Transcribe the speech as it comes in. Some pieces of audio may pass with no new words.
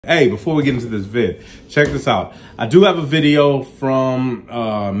Hey, before we get into this vid, check this out. I do have a video from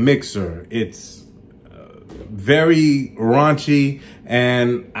Mixer. It's very raunchy,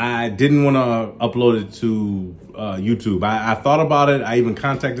 and I didn't want to upload it to YouTube. I thought about it. I even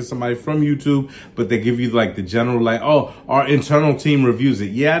contacted somebody from YouTube, but they give you like the general, like, oh, our internal team reviews it.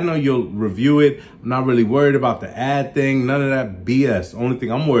 Yeah, I know you'll review it. I'm not really worried about the ad thing. None of that BS. Only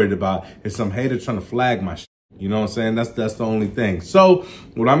thing I'm worried about is some hater trying to flag my shit. You know what I'm saying? That's the only thing. So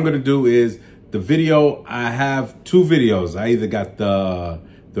what I'm going to do is the video, I have two videos. I either got the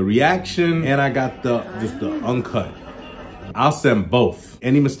reaction and I got just the uncut. I'll send both.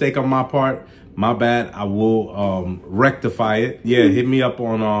 Any mistake on my part, my bad. I will rectify it. Yeah, hit me up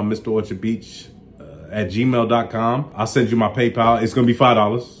on Mr. Orchard Beach at gmail.com. I'll send you my PayPal. It's going to be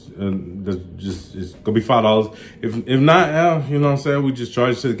 $5. It's gonna be $5. If not, you know what I'm saying, we just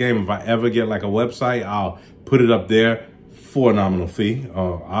charge it to the game. If I ever get like a website, I'll put it up there for a nominal fee,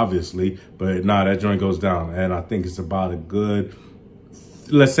 obviously. But nah, that joint goes down, and I think it's about a good,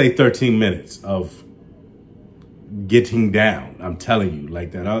 let's say 13 minutes of getting down. I'm telling you,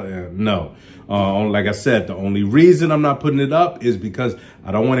 like that. No, like I said, the only reason I'm not putting it up is because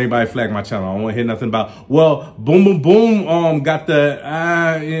I don't want anybody to flag my channel. I don't want to hear nothing about, well, boom, boom, boom. Got the.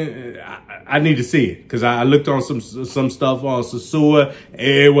 I need to see it because I looked on some stuff on Sasua.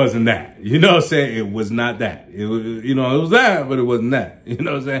 It wasn't that. You know what I'm saying? It was not that. It was, you know, it was that, but it wasn't that. You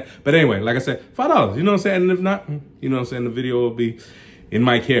know what I'm saying? But anyway, like I said, $5. You know what I'm saying? And if not, you know what I'm saying, the video will be in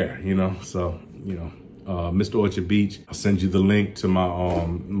my care. You know, so you know. Mr. Orchard Beach. I'll send you the link to my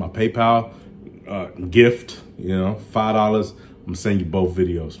my PayPal gift. You know, $5. I'm gonna send you both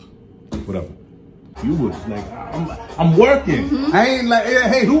videos. Whatever. You was like, I'm working. I ain't like,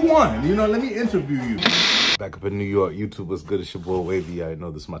 hey, who won? You know, let me interview you. Back up in New York, YouTube, what's good? It's your boy Wavy. I know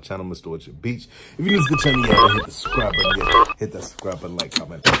this is my channel, Mr. Orchard Beach. If you need to channel, yeah, hit the subscribe button. Yeah, hit that subscribe button, like,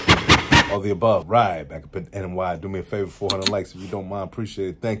 comment, all the above. Right, back up in NY. Do me a favor, 400 likes if you don't mind. Appreciate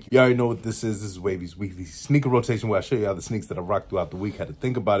it. Thank you. You already know what this is. This is Wavy's weekly sneaker rotation, where I show you all the sneaks that I rock throughout the week. Had to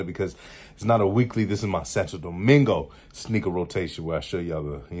think about it because it's not a weekly. This is my Santo Domingo sneaker rotation, where I show y'all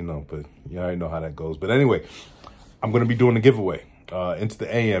the, you know, but you already know how that goes. But anyway, I'm going to be doing a giveaway. Into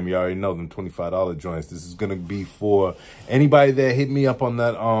the AM, you already know them $25 joints. This is gonna be for anybody that hit me up on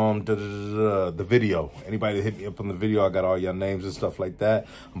that the video. Anybody that hit me up on the video, I got all your names and stuff like that.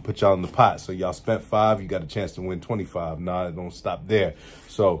 I'm gonna put y'all in the pot. So y'all spent $5, you got a chance to win 25. Nah, don't stop there.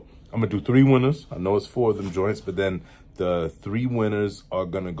 So I'm gonna do 3 winners. I know it's 4 of them joints, but then the 3 winners are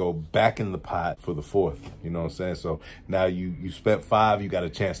gonna go back in the pot for the 4th. You know what I'm saying? So now you spent 5, you got a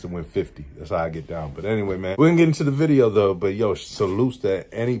chance to win 50. That's how I get down. But anyway, man, we're gonna get into the video though. But yo, salutes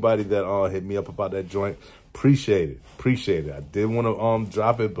to anybody that hit me up about that joint. Appreciate it. Appreciate it. I did want to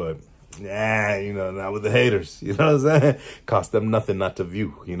drop it, but nah, you know, not with the haters. You know what I'm saying? Cost them nothing not to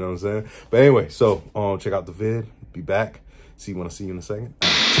view. You know what I'm saying? But anyway, so check out the vid. Be back. See when I see you in a second.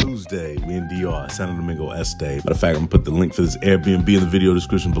 Tuesday, me and DR, Santo Domingo Este. Matter of fact, I'm gonna put the link for this Airbnb in the video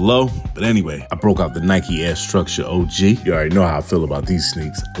description below. But anyway, I broke out the Nike Air Structure OG. You already know how I feel about these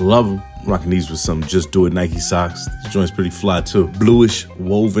sneaks. Love them. Rocking these with some Just Do It Nike socks. These joints pretty fly too. Bluish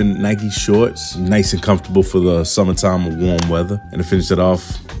woven Nike shorts. Nice and comfortable for the summertime or warm weather. And to finish it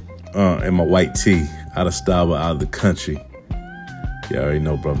off, in my white tee. Out of style, but out of the country. You already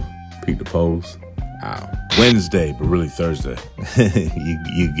know, brother. Peep the pose. Ow. Wednesday, but really Thursday.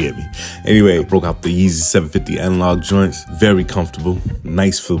 you get me. Anyway, I broke out the Yeezy 750 analog joints. Very comfortable.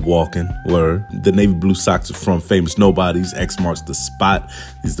 Nice for walking. Word. The navy blue socks are from Famous Nobodies. X marks the spot.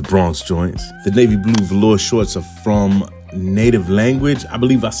 These are the Bronx joints. The navy blue velour shorts are from Native Language. I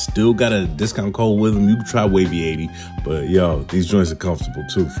believe I still got a discount code with them. You can try Wavy 80. But yo, these joints are comfortable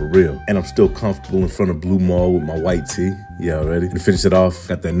too, for real. And I'm still comfortable in front of Blue Mall with my white tee. Yeah, ready? And to finish it off,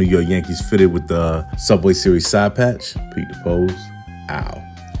 got that New York Yankees fitted with the Subway Series side patch. Peep the pose. Ow.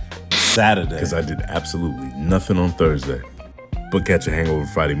 Saturday, because I did absolutely nothing on Thursday. But catch a hangover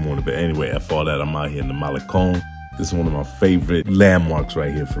Friday morning. But anyway, after all that, I'm out here in the Malecon. This is one of my favorite landmarks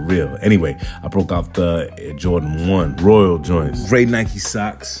right here, for real. Anyway, I broke out the Air Jordan 1 Royal joints. Gray Nike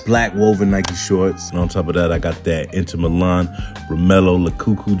socks, black woven Nike shorts. And on top of that, I got that Inter Milan Romello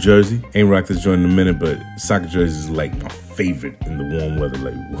Lukaku jersey. Ain't rocked this joint in a minute, but soccer jerseys is like my favorite in the warm weather,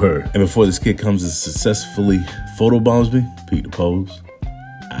 like word. And before this kid comes and successfully photobombs me, peep the pose.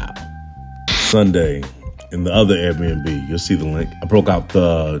 Ow. Sunday, in the other Airbnb, you'll see the link. I broke out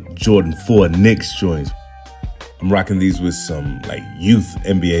the Jordan 4 Knicks joints. I'm rocking these with some like youth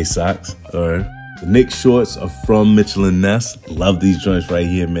NBA socks. All right. The Knicks shorts are from Mitchell & Ness. Love these joints right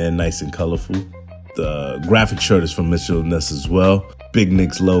here, man. Nice and colorful. The graphic shirt is from Mitchell & Ness as well. Big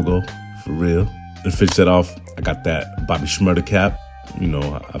Knicks logo, for real. And finish that off, I got that Bobby Schmurder cap. You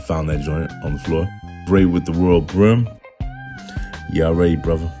know, I found that joint on the floor. Braid with the Royal Brim. Y'all ready,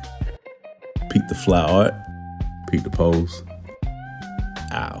 brother? Peep the fly art. Peep the pose.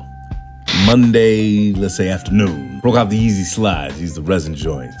 Ow. Monday, let's say afternoon. Broke out the Yeezy slides. These are the resin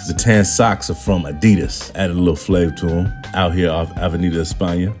joints. The tan socks are from Adidas. Added a little flavor to them. Out here off Avenida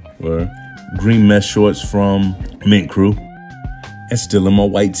España. Where green mesh shorts from Mint Crew. And still in my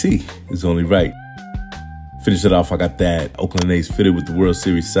white tee. It's only right. Finish it off, I got that Oakland A's fitted with the World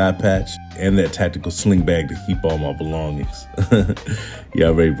Series side patch and that tactical sling bag to keep all my belongings.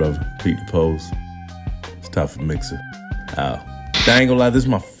 Y'all ready, brother? Peep the pose. It's time for Mixer. Ow. I ain't gonna lie, this is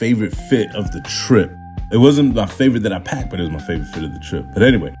my favorite fit of the trip. It wasn't my favorite that I packed, but it was my favorite fit of the trip. But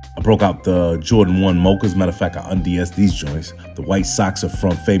anyway, I broke out the Jordan 1 mochas. Matter of fact, I unds these joints. The white socks are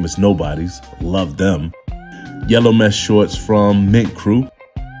from Famous Nobodies. Love them. Yellow mesh shorts from Mint Crew.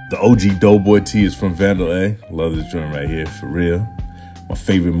 The OG Doughboy tee is from Vandal A. Love this joint right here, for real. My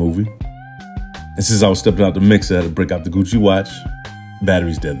favorite movie. And since I was stepping out the mixer, I had to break out the Gucci watch.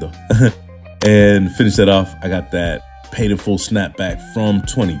 Battery's dead though. And finish that off, I got that Paid in Full snapback from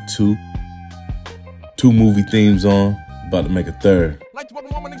 22. 2 movie themes on, about to make a third. Like to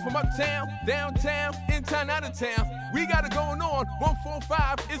welcome all my niggas from uptown, downtown, in town, out of town. We got it going on.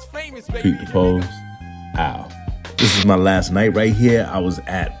 145 is famous, baby. Peep the pose. Ow. This is my last night right here. I was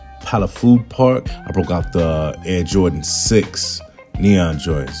at Pala Food Park. I broke out the Air Jordan 6 neon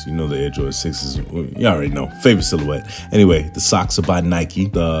joints. You know the Air Jordan 6 is, you already know, favorite silhouette. Anyway, the socks are by Nike.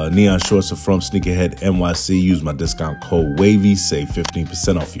 The neon shorts are from SNKRHEADNYC. Use my discount code WAVY, save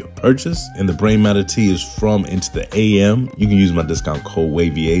 15% off your purchase. And the Brain Matter tee is from Into the AM. You can use my discount code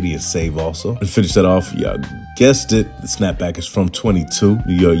WAVY80 and save also. And finish that off, y'all guessed it, the snapback is from 22.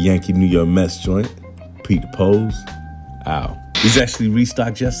 New York Yankee, New York Mets joint. Peep the pose. Ow. These actually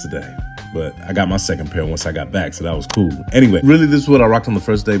restocked yesterday, but I got my second pair once I got back, so that was cool. Anyway, really this is what I rocked on the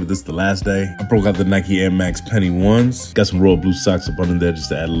first day, but this is the last day. I broke out the Nike Air Max Penny 1s. Got some royal blue socks up under there just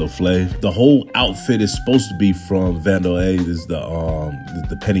to add a little flavor. The whole outfit is supposed to be from Vandal A. This is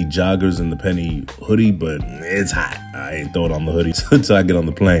the Penny joggers and the Penny hoodie, but it's hot. I ain't throw it on the hoodie until I get on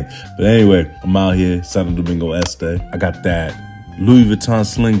the plane. But anyway, I'm out here, Santo Domingo Este. I got that Louis Vuitton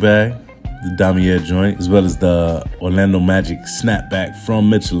sling bag, the Damier joint, as well as the Orlando Magic snapback from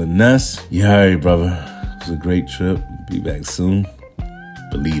Mitchell & Ness. You heard, brother. It was a great trip. Be back soon.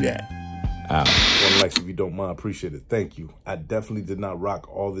 Believe that. Out. One likes if you don't mind, appreciate it. Thank you. I definitely did not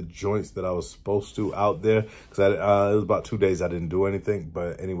rock all the joints that I was supposed to out there because it was about 2 days I didn't do anything.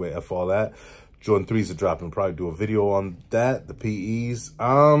 But anyway, F all that. Jordan 3s are dropping. Probably do a video on that. The PEs.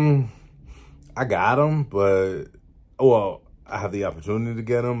 I got them, but well, I have the opportunity to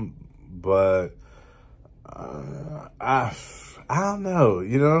get them. But I don't know,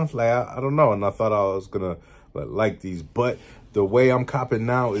 you know, like I don't know. And I thought I was gonna like these, but the way I'm copping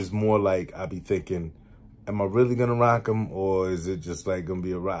now is more like I be thinking, am I really gonna rock them, or is it just like gonna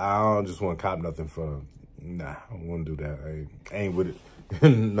be a rock? I don't just want to cop nothing for them. Nah, I don't want to do that. I ain't with it,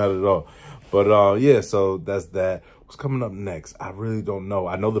 not at all. But yeah, so that's that. What's coming up next? I really don't know.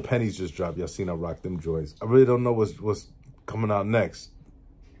 I know the pennies just dropped. Y'all seen I rock them joints. I really don't know what's coming out next.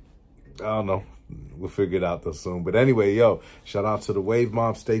 I don't know. We'll figure it out though soon. But anyway, yo, shout out to the Wave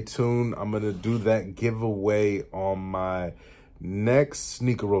Mob. Stay tuned. I'm going to do that giveaway on my next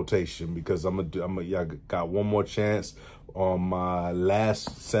sneaker rotation because y'all got one more chance on my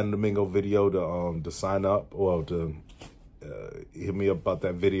last San Domingo video to sign up or to hit me up about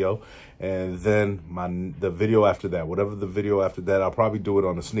that video. And then the video after that, whatever the video after that, I'll probably do it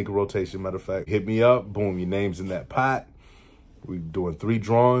on a sneaker rotation. Matter of fact, hit me up. Boom, your name's in that pot. We doing 3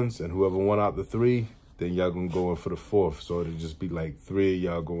 drawings, and whoever won out the 3, then y'all gonna go in for the 4th. So it'll just be like 3 of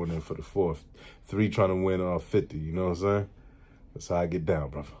y'all going in for the 4th. 3 trying to win 50, you know what I'm saying? That's how I get down,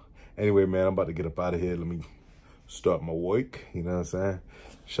 brother. Anyway, man, I'm about to get up out of here. Let me start my work, you know what I'm saying?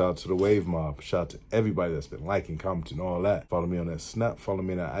 Shout out to the Wave Mob. Shout out to everybody that's been liking, commenting, all that. Follow me on that Snap, follow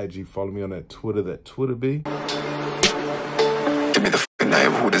me on that IG, follow me on that Twitter be. Give me the f***ing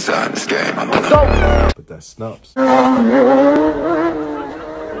name who designed this game. I'm Put that Snaps.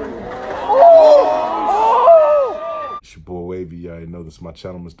 It's your boy Wavy. You already know this is my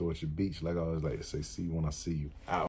channel, Mr. Orchard Beach. Like I always like to say, see you when I see you. Out.